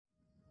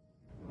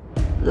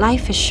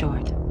Life is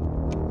short.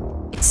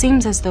 It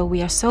seems as though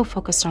we are so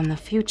focused on the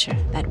future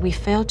that we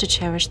fail to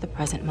cherish the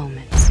present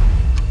moments.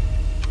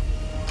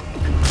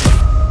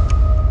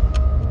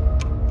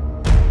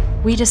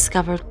 We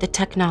discovered the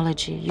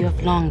technology you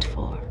have longed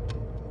for.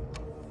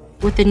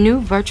 With the new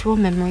virtual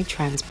memory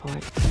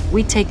transport,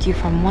 we take you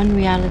from one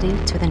reality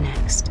to the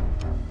next.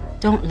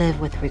 Don't live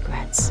with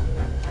regrets.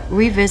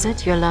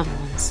 Revisit your loved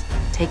ones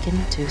taken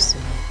too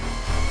soon.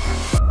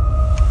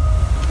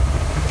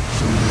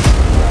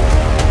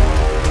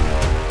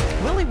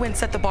 Wynn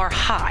set the bar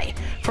high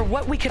for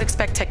what we could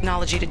expect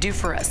technology to do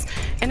for us.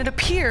 And it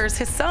appears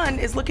his son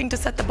is looking to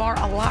set the bar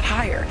a lot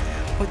higher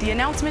with the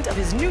announcement of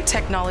his new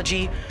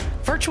technology,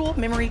 virtual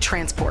memory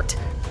transport.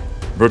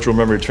 Virtual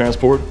memory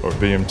transport, or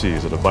VMT,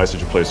 is a device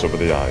that you place over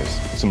the eyes,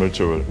 similar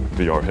to a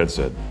VR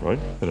headset, right?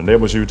 It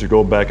enables you to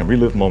go back and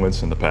relive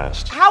moments in the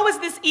past. How is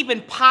this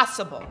even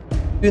possible?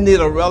 You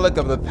need a relic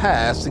of the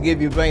past to give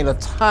your brain a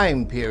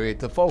time period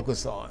to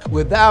focus on.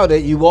 Without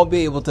it, you won't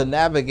be able to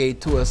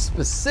navigate to a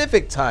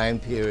specific time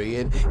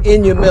period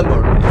in your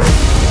memory.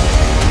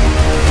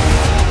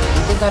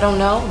 You think I don't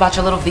know about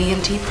your little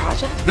VMT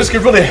project? This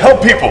could really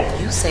help people!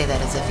 You say that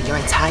as if your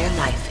entire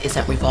life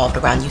isn't revolved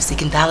around you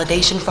seeking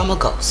validation from a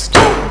ghost.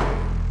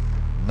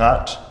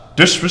 Not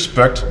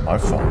disrespect my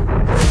phone.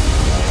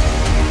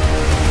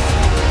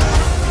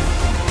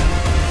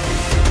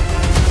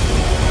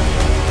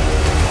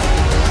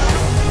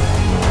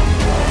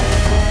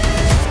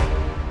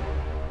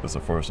 This is the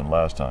first and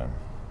last time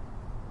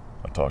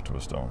I talked to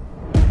a stone.